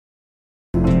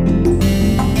In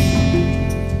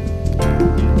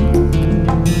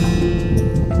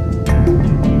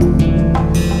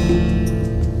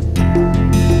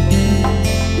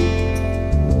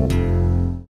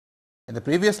the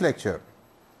previous lecture,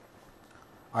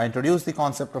 I introduced the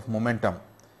concept of momentum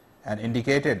and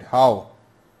indicated how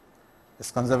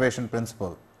this conservation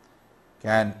principle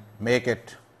can make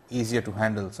it easier to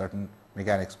handle certain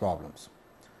mechanics problems.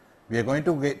 We are going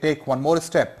to take one more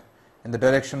step in the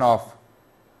direction of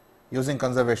using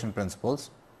conservation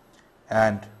principles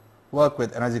and work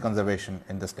with energy conservation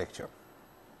in this lecture.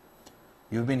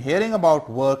 You've been hearing about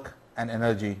work and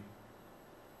energy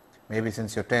maybe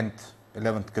since your 10th,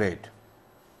 11th grade.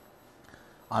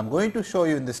 I am going to show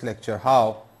you in this lecture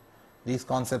how these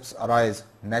concepts arise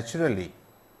naturally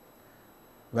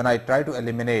when I try to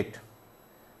eliminate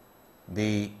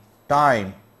the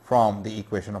time from the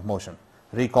equation of motion.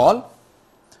 Recall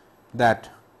that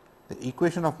the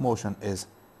equation of motion is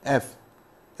F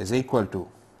is equal to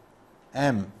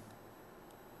m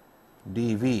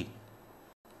dv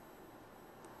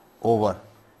over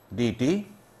dt,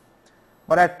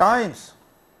 but at times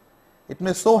it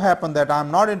may so happen that I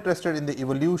am not interested in the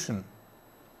evolution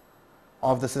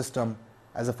of the system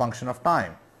as a function of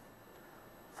time.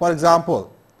 For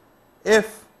example,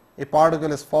 if a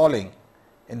particle is falling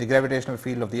in the gravitational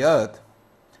field of the earth,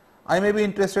 I may be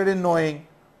interested in knowing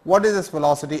what is its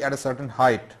velocity at a certain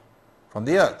height from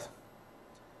the earth,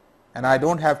 and I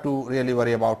don't have to really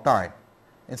worry about time.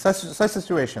 In such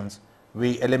situations,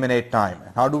 we eliminate time.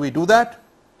 And how do we do that?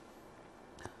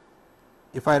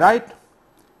 If I write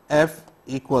F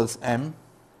equals m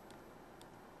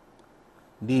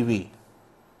dv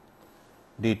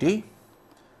dt,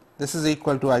 this is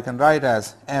equal to, I can write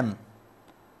as m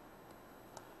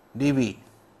dv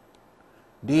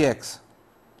dx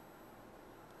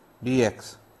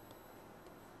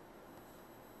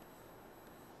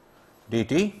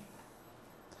dt.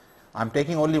 I am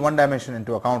taking only one dimension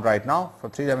into account right now. For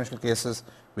 3-dimensional cases,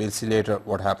 we will see later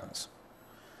what happens.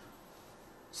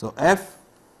 So, F,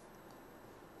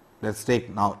 let us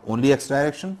take now only x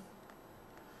direction,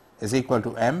 is equal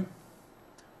to m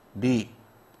d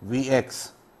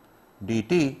vx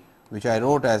dt, which I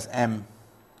wrote as m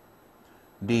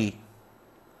d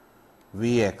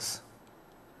vx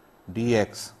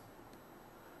dx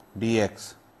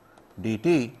dx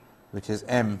dt, which is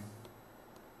m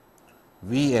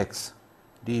vx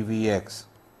dvx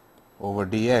over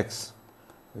dx,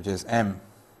 which is m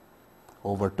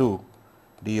over 2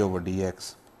 d over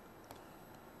dx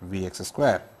vx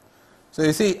square. So,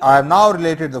 you see, I have now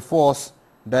related the force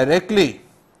directly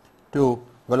to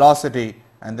velocity,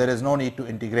 and there is no need to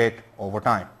integrate over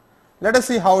time. Let us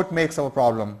see how it makes our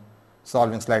problem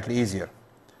solving slightly easier.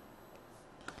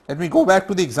 Let me go back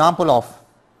to the example of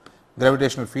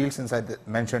gravitational field, since I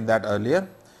mentioned that earlier.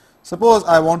 Suppose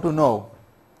I want to know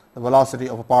the velocity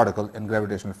of a particle in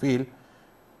gravitational field.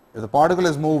 If the particle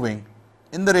is moving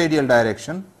in the radial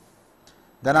direction,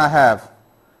 then I have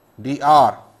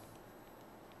dr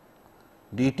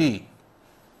dt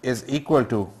is equal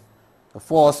to the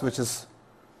force which is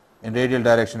in radial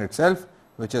direction itself,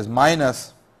 which is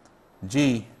minus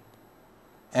g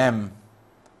m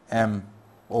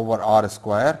over r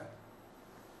square,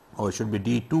 or it should be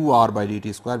d2r by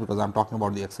dt square, because I am talking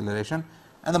about the acceleration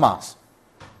and the mass.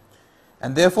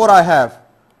 And therefore, I have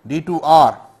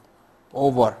d2r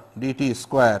over dt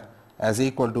square as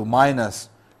equal to minus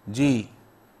g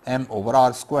m over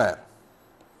r square.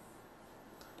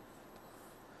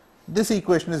 This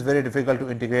equation is very difficult to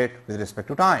integrate with respect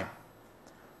to time.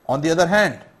 On the other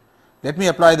hand, let me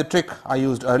apply the trick I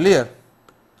used earlier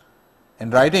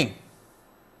in writing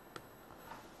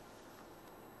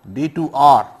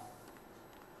d2r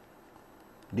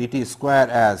dt square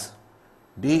as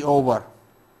d over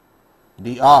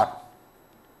dr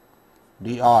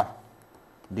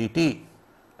dt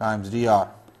times dr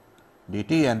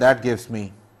dt, and that gives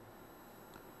me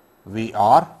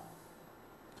Vr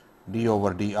d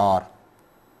over dr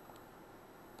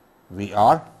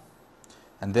Vr,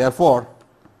 and therefore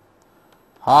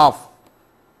half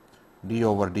d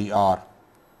over dr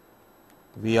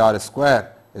Vr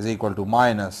square is equal to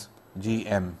minus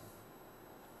Gm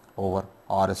over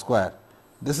r square.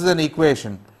 This is an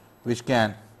equation which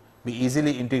can be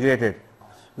easily integrated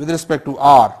with respect to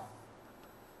r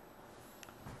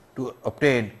to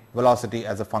obtain velocity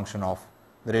as a function of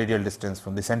the radial distance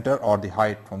from the center or the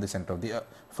height from the center of the earth,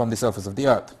 from the surface of the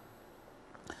earth.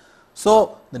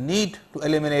 So, the need to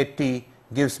eliminate t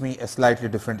gives me a slightly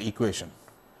different equation.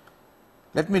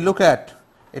 Let me look at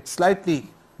it slightly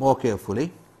more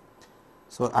carefully.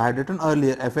 So, I had written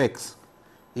earlier f(x)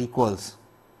 equals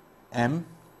m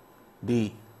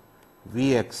d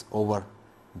Vx over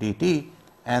dt,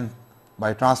 and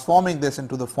by transforming this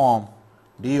into the form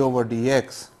d over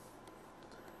dx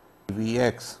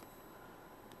Vx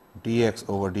dx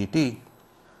over dt,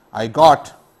 I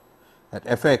got that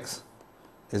Fx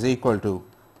is equal to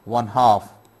 1/2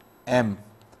 m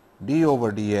d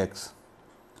over dx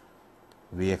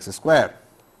Vx square.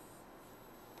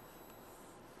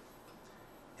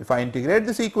 If I integrate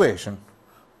this equation,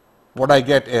 what I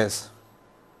get is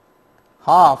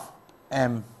half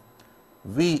m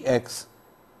Vx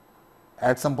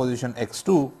at some position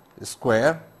x2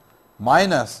 square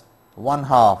minus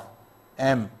 1/2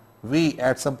 m v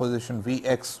at some position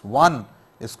Vx1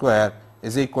 square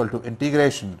is equal to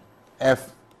integration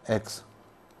f x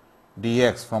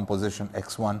dx from position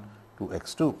x1 to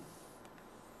x2.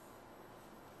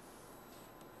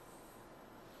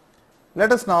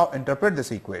 Let us now interpret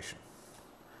this equation.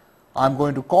 I am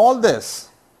going to call this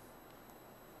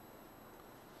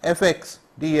Fx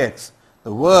dx,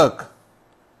 the work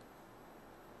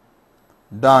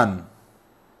done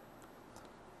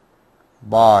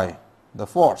by the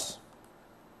force.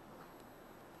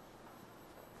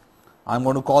 I am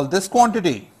going to call this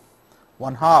quantity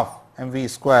 1/2 mv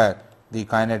square the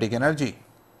kinetic energy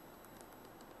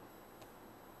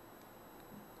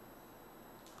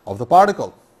of the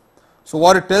particle. So,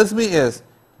 what it tells me is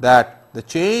that the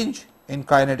change in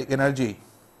kinetic energy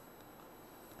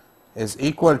is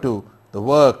equal to the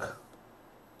work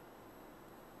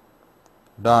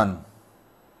done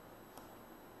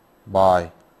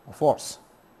by a force.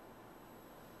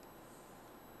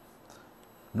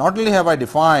 Not only have I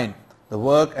defined the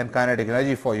work and kinetic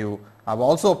energy for you, I have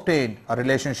also obtained a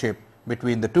relationship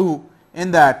between the two,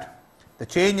 in that the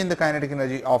change in the kinetic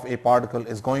energy of a particle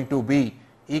is going to be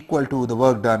equal to the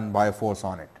work done by a force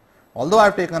on it. Although I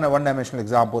have taken a one-dimensional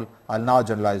example, I will now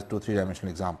generalize to a three-dimensional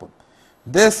example.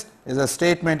 This is a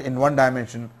statement in one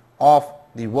dimension of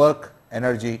the work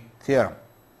energy theorem,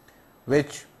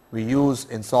 which we use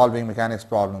in solving mechanics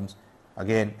problems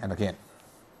again and again.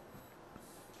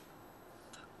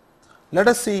 Let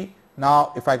us see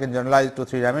now if I can generalize it to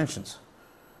three dimensions.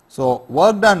 So,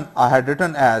 work done I had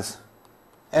written as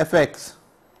Fx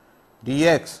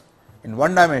dx in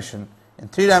one dimension. In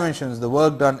three dimensions, the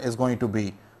work done is going to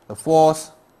be the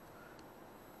force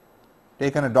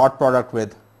taken a dot product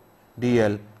with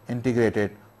dl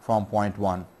integrated from point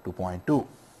 1 to point 2.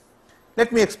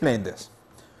 Let me explain this.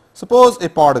 Suppose a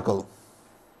particle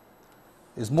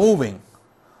is moving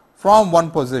from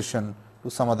one position to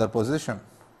some other position,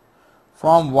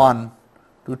 from 1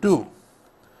 to 2.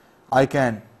 I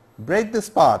can break this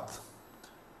path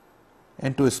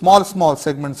into small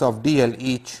segments of dl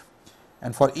each,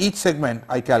 and for each segment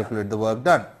I calculate the work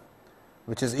done,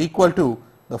 which is equal to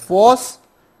the force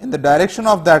in the direction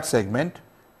of that segment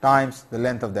times the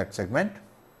length of that segment,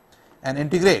 and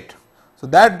integrate. So,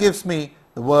 that gives me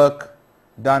the work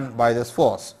done by this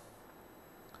force.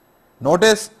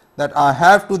 Notice that I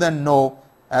have to then know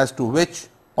as to which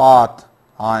path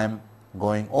I am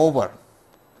going over.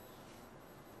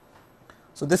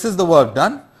 So, this is the work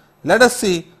done. Let us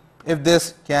see if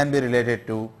this can be related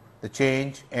to the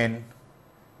change in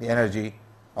the energy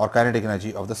or kinetic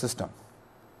energy of the system.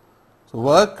 So,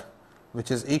 work which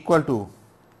is equal to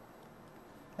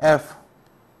F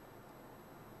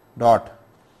dot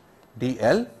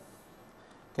dl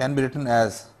can be written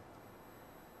as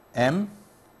m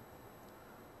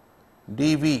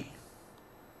dv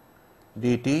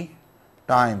dt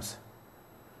times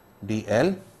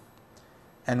dl,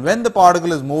 and when the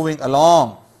particle is moving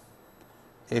along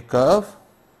a curve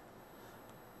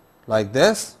like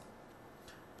this,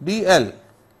 dl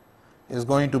is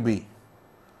going to be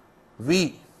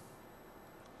v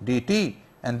dt,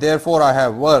 and therefore, I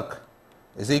have work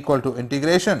is equal to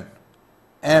integration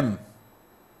m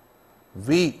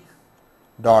v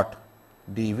dot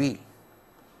dv,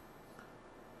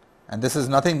 and this is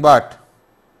nothing but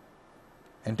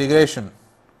integration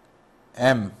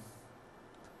m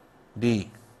d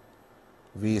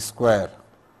v square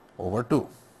over 2.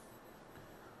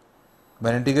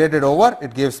 When integrated over,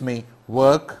 it gives me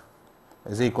work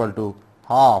is equal to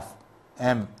half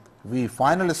m v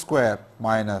final square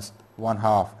minus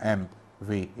 1/2 m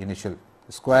v initial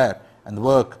square, and the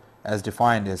work as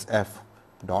defined is F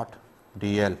dot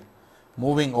dl,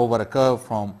 moving over a curve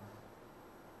from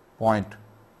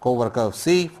over a curve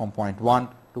C from point 1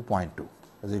 to point 2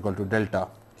 is equal to delta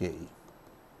K E.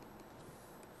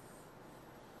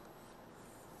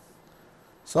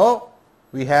 So,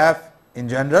 we have in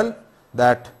general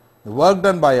that the work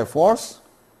done by a force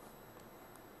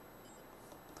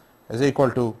is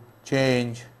equal to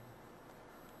change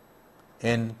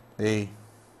in the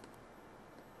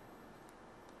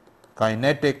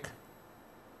kinetic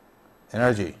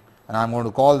energy, and I am going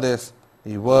to call this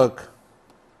the work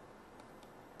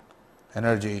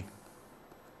energy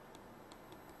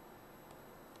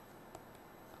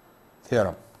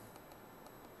theorem.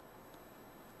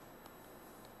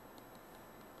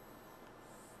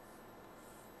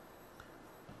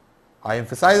 I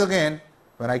emphasize again,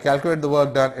 when I calculate the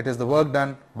work done, it is the work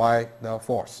done by the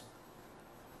force.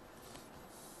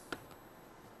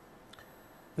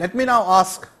 Let me now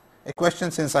ask a question,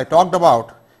 since I talked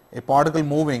about a particle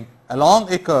moving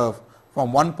along a curve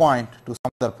from one point to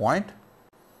some other point.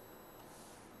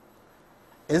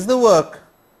 Is the work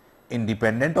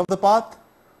independent of the path,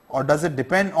 or does it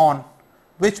depend on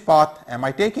which path am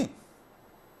I taking?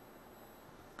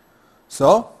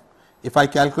 So, if I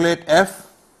calculate F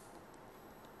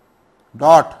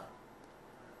dot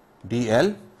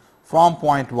dl from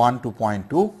point 1 to point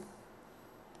 2,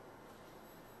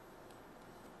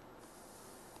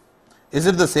 is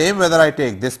it the same whether I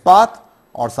take this path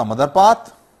or some other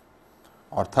path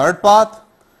or third path,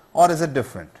 or is it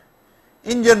different?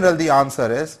 In general, the answer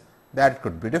is that it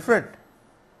could be different.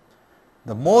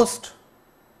 The most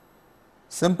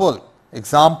simple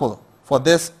example for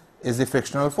this is the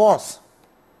frictional force.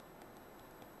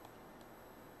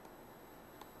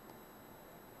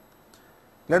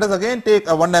 Let us again take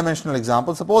a one dimensional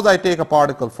example. Suppose I take a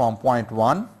particle from point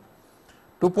 1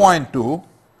 to point 2,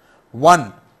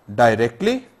 one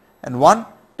directly and one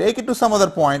take it to some other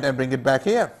point and bring it back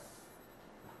here.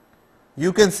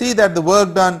 You can see that the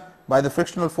work done by the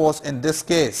frictional force in this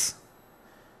case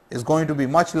is going to be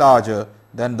much larger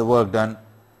than the work done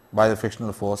by the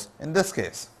frictional force in this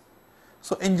case.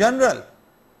 So, in general,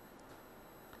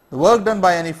 the work done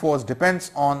by any force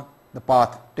depends on the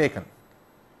path taken.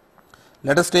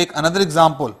 Let us take another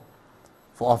example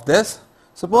of this.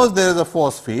 Suppose there is a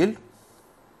force field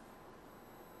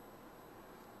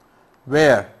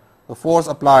where the force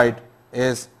applied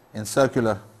is in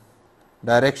circular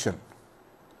direction.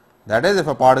 That is, if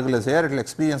a particle is here, it will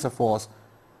experience a force,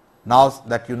 now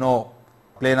that you know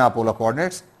planar polar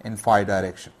coordinates, in phi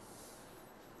direction.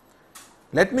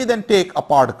 Let me then take a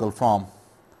particle from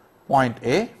point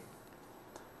A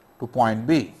to point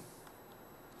B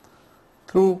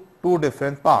through two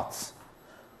different paths.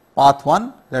 Path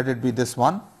 1, let it be this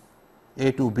one,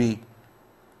 A to B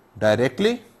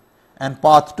directly, and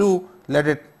path 2, let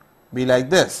it be like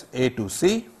this, A to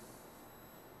C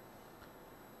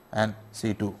and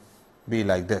C to B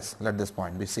like this. Let this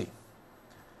point be C.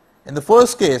 In the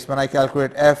first case, when I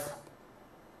calculate F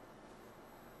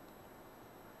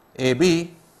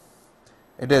AB,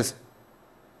 it is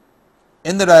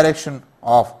in the direction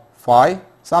of phi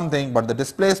something, but the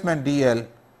displacement dl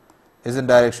is in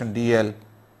direction dl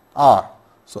r.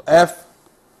 So, F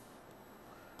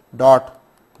dot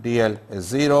dl is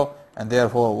 0, and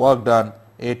therefore, work done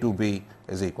A to B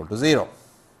is equal to 0.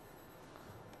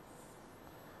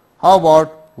 How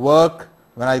about work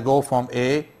when I go from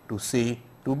A to C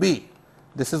to B?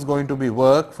 This is going to be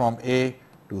work from A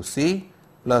to C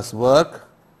plus work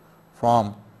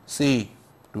from C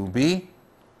to B.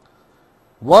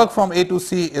 Work from A to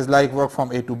C is like work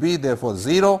from A to B, therefore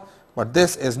 0, but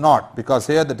this is not, because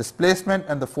here the displacement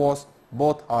and the force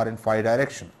both are in phi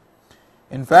direction.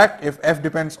 In fact, if F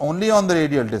depends only on the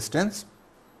radial distance,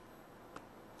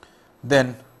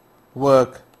 then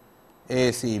work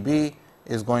ACB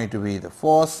is going to be the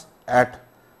force at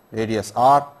radius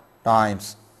r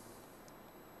times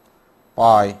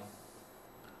pi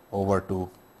over 2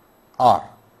 r,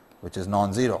 which is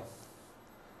non-zero.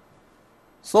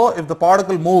 So, if the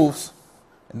particle moves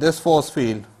in this force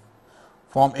field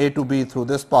from A to B through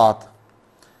this path,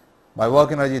 by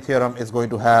work energy theorem is going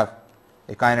to have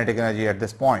a kinetic energy at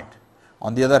this point.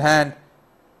 On the other hand,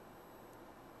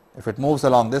 if it moves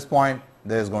along this point,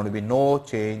 there is going to be no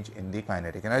change in the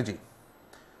kinetic energy.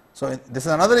 So, this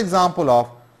is another example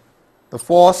of the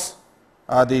force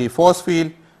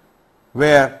field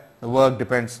where the work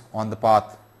depends on the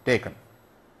path taken.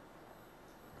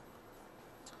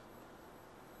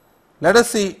 Let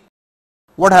us see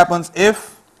what happens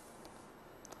if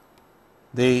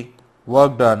the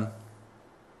work done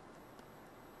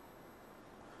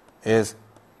is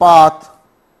path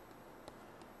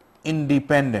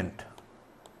independent.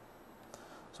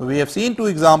 So, we have seen two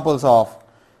examples of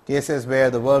cases where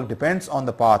the work depends on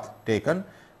the path taken,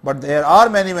 but there are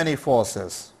many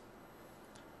forces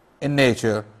in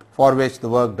nature for which the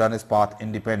work done is path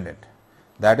independent.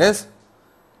 That is,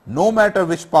 no matter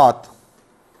which path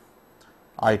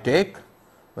I take,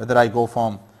 whether I go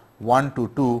from 1 to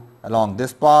 2 along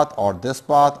this path or this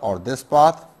path or this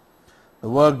path, the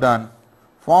work done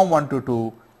from 1 to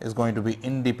 2 is going to be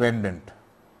independent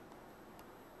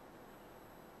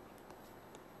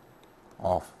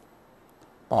of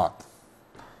path.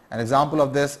 An example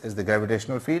of this is the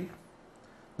gravitational field,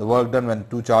 the work done when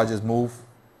two charges move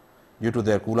due to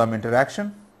their Coulomb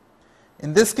interaction.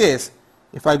 In this case,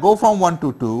 if I go from 1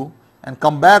 to 2 and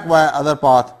come back via other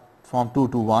path from 2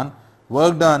 to 1,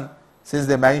 work done, since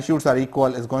their magnitudes are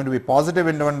equal, is going to be positive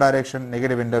in one direction,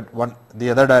 negative in the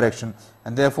other direction,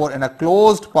 and therefore in a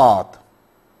closed path,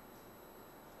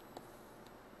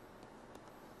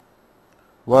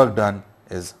 work done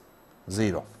is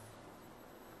 0.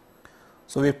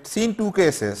 So we have seen two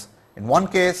cases. In one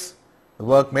case, the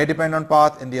work may depend on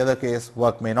path, in the other case,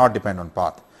 work may not depend on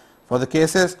path. For the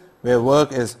cases where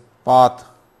work is path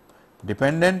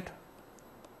dependent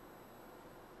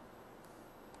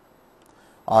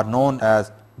are known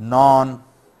as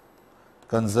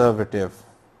non-conservative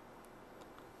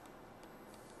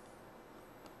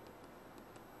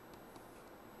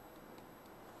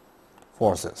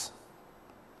forces,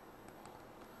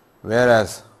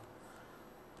 whereas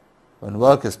when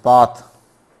work is path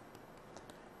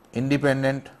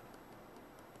independent,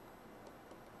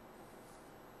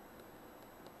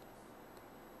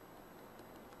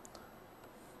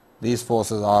 these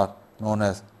forces are known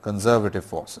as conservative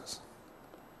forces.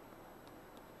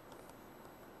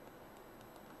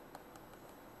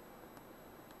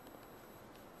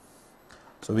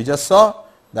 So we just saw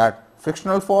that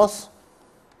frictional force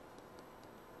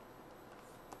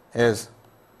is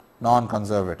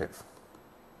non-conservative.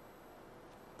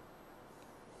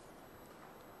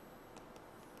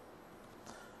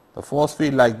 The force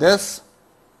field like this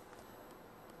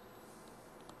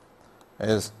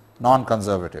is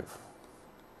non-conservative.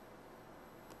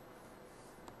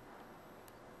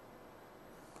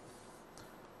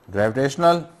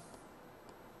 Gravitational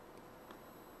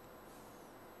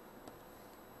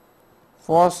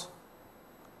force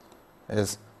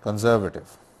is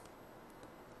conservative.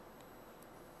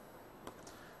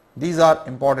 These are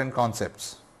important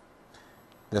concepts.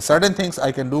 There are certain things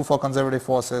I can do for conservative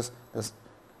forces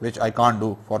which I can't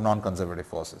do for non-conservative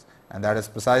forces, and that is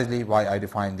precisely why I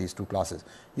define these two classes.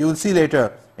 You will see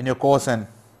later in your course in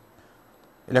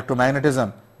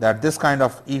electromagnetism that this kind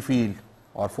of E field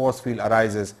or force field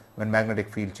arises when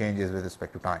magnetic field changes with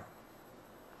respect to time.